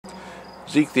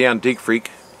Zeke the Antique Freak.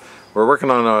 We're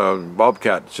working on a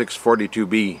Bobcat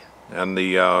 642B, and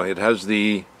it has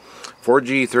the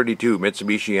 4G32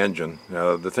 Mitsubishi engine.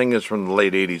 The thing is from the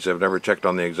late 80s. I've never checked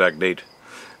on the exact date.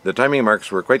 The timing marks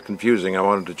were quite confusing. I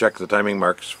wanted to check the timing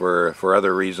marks for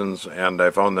other reasons, and I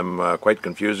found them quite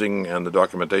confusing and the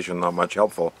documentation not much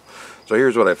helpful. So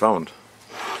here's what I found.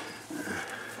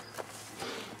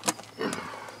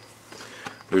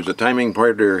 There's a timing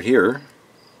pointer here,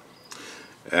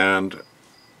 and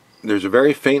there's a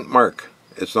very faint mark.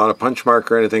 It's not a punch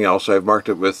mark or anything else. I've marked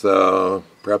it with,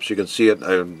 perhaps you can see it,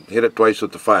 I hit it twice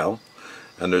with the file,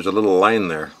 and there's a little line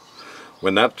there.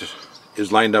 When that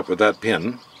is lined up with that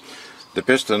pin, the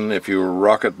piston, if you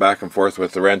rock it back and forth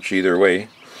with the wrench either way,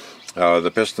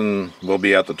 the piston will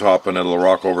be at the top and it'll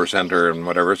rock over center and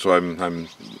whatever. So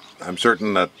I'm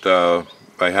certain that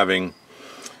by having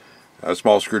a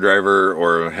small screwdriver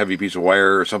or a heavy piece of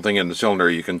wire or something in the cylinder,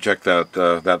 you can check that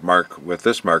that mark with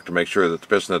this mark to make sure that the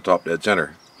piston at the top dead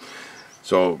center.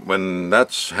 So when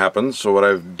that's happens, so what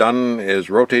I've done is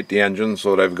rotate the engine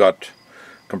so that I've got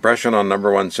compression on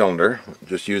 #1 cylinder,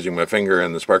 just using my finger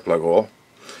in the spark plug hole.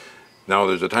 Now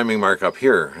there's a timing mark up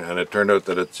here, and it turned out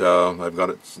that it's I've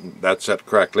got that set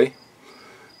correctly.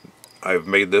 I've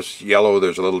made this yellow.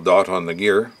 There's a little dot on the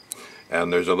gear,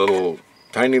 and there's a little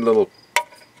tiny little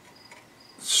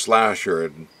slash or a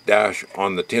dash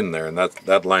on the tin there, and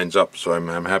that lines up. So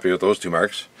I'm happy with those two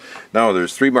marks. Now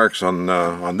there's 3 marks on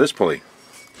this pulley.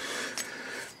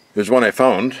 There's one I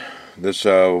found. This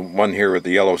one here with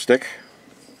the yellow stick.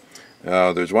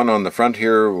 There's one on the front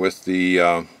here with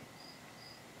the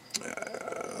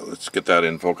let's get that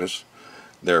in focus.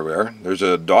 There we are. There's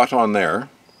a dot on there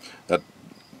that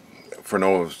for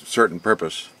no certain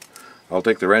purpose. I'll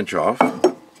take the wrench off.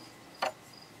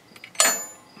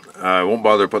 I won't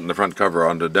bother putting the front cover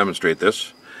on to demonstrate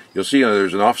this. You'll see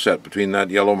there's an offset between that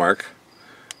yellow mark,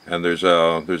 and there's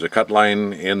a cut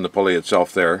line in the pulley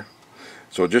itself there.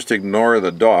 So just ignore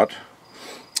the dot,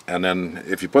 and then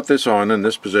if you put this on in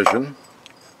this position,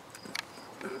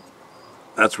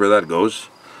 that's where that goes.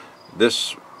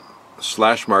 This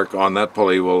slash mark on that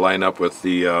pulley will line up with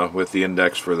the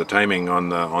index for the timing on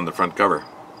the front cover.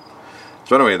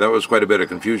 So anyway, that was quite a bit of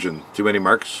confusion. Too many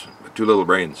marks, too little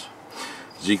brains.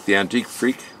 Zeke the Antique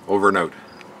Freak, over and out.